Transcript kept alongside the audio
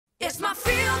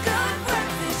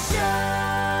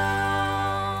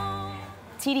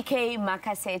TDK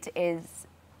Macassette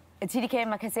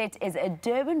is a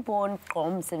Durban-born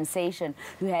Gqom sensation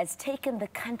who has taken the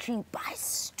country by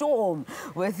storm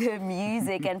with her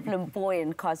music and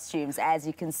flamboyant costumes, as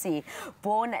you can see.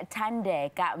 Born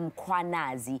Thandeka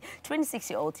Mkhwanazi,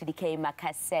 26-year-old TDK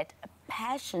Macassette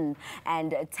passion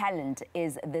and talent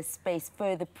is the space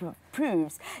further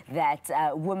proves that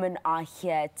women are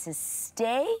here to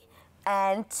stay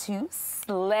and to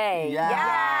slay. Yes,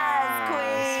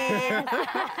 queen.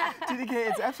 TDK,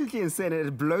 it's absolutely insane.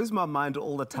 It blows my mind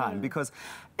all the time because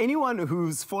anyone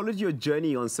who's followed your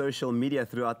journey on social media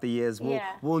throughout the years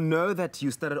will know that you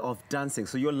started off dancing.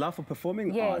 So your love for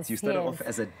performing arts, you started off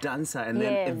as a dancer and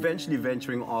then eventually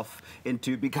venturing off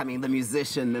into becoming the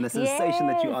musician and the sensation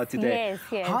that you are today.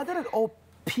 How did it all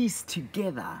piece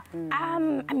together? I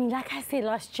mean, like I said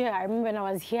last year, I remember when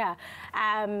I was here,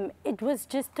 it was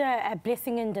just a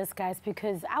blessing in disguise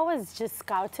because I was just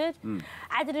scouted.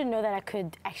 I didn't know that I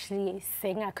could actually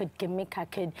sing, I could gimmick,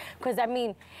 because I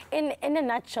mean, in a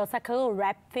nutshell, it's like a little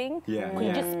rap thing.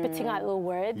 You're just spitting out little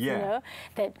words, you know,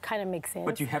 that kind of makes sense.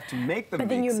 But you have to make them But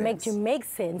then make you make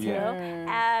sense, you know.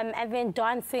 And then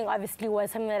dancing obviously was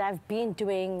something that I've been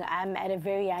doing at a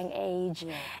very young age.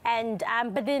 And,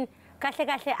 but then,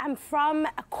 I'm from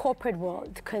a corporate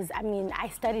world because, I mean, I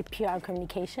studied PR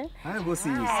communication. I will see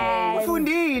you. Oh,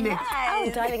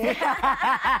 darling.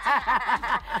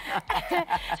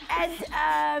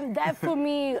 And that for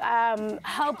me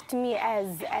helped me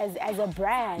as a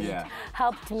brand,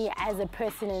 helped me as a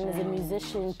person and as a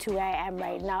musician to where I am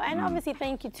right now. And obviously,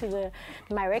 thank you to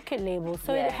my record label.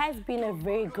 So it has been a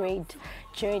very great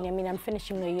journey. I mean, I'm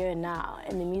finishing a year now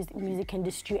in the music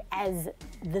industry as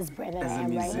this brand that I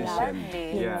am right now.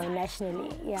 You know,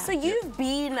 nationally. So you've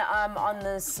been on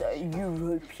this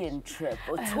European trip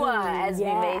or tour, as we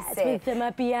may say. With the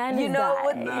Mapianos, you know,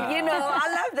 I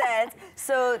love that.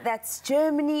 So that's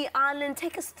Germany, Ireland.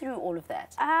 Take us through all of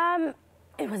that.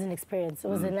 It was an experience. It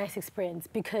was a nice experience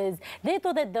because they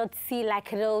thought that they'd see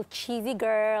like a little cheesy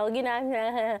girl, you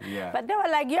know, but they were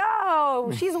like,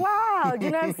 yo, she's wild, you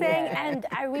know what I'm saying? And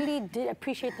I really did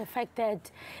appreciate the fact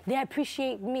that they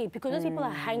appreciate me because those people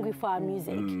are hungry for our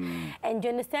music. And you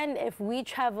understand, if we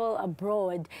travel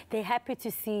abroad, they're happy to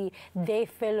see their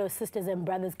fellow sisters and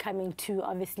brothers coming to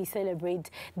obviously celebrate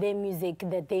their music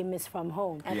that they miss from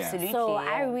home. Absolutely. So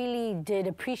I really did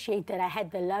appreciate that I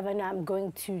had the love, and I'm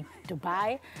going to Dubai.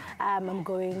 I'm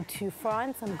going to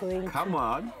France. I'm going to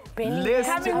on. Benin.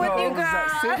 Coming with you,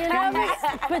 girl. You know,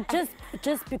 but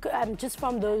just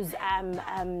from those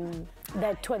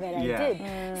that tour that I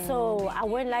did. So I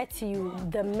won't lie to you.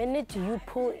 The minute you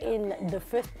pull in the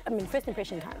first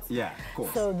impression counts. Yeah, of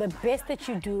course. So the best that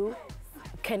you do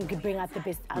can bring out the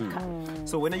best outcome.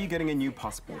 So when are you getting a new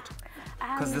passport?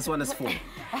 Because this one is full. Well,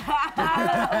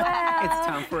 it's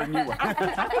time for a new one. I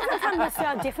think sometime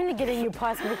I'll definitely get a new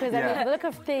passport because I mean, the look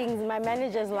of things, my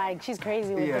manager's like, she's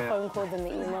crazy with the phone calls and the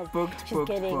emails she's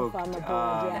getting from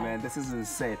abroad. Man, this is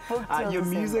insane. Your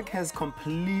music has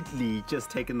completely just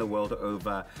taken the world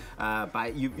over.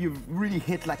 You've really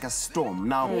hit like a storm.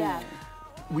 Now,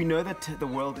 we know that the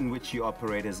world in which you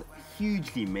operate is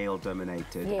hugely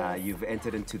male-dominated. You've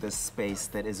entered into this space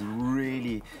that is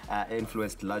really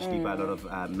influenced largely by a lot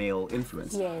of male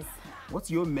influence.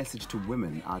 What's your message to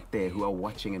women out there who are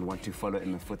watching and want to follow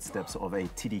in the footsteps of a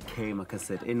TDK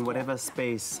Macassette in whatever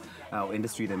space or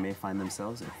industry they may find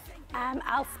themselves in?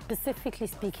 I'll specifically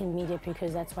speak in media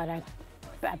because that's what I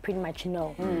pretty much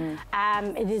know.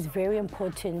 It is very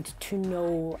important to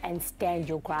know and stand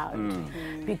your ground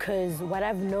because what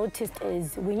I've noticed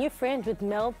is when you're friends with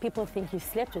male, people think you've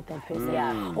slept with that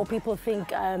person or people think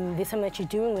there's something that you're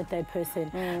doing with that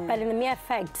person. But in the mere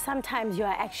fact, sometimes you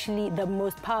are actually the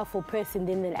most powerful person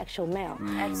than the actual male. Do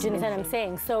you understand what I'm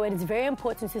saying? So it is very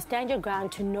important to stand your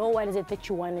ground, to know what is it that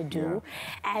you want to do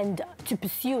and to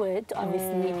pursue it,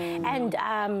 obviously, and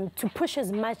to push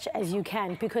as much as you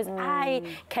can because I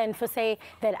can say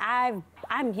that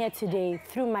I'm here today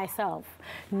through myself.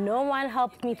 No one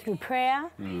helped me through prayer,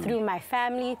 through my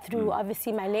family, through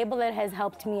obviously my label that has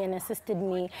helped me and assisted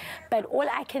me. But all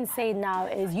I can say now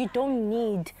is you don't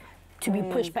need to be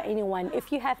pushed by anyone.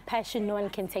 If you have passion, no one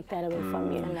can take that away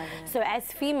from you. So as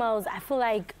females, I feel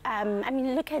like, I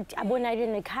mean, look at Abonari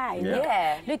Nekai.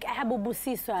 Look at Habubu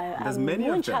Siswa. There's many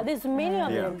of them. There's many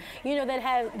of them, you know, that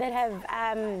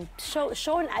have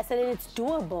shown us that it's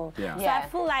doable. So I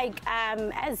feel like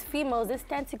as females, let's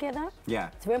stand together.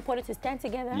 It's very important to stand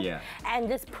together and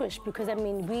just push because, I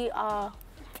mean, we are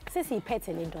Sissy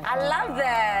Petal. I love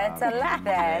that. I love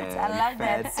that. I love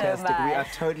that so much. We are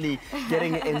totally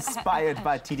getting inspired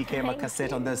by TDK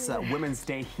Macassette on this Women's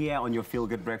Day here on your Feel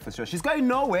Good Breakfast Show. She's going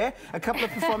nowhere. A couple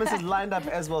of performances lined up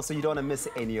as well, so you don't want to miss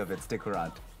any of it. Stick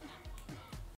around.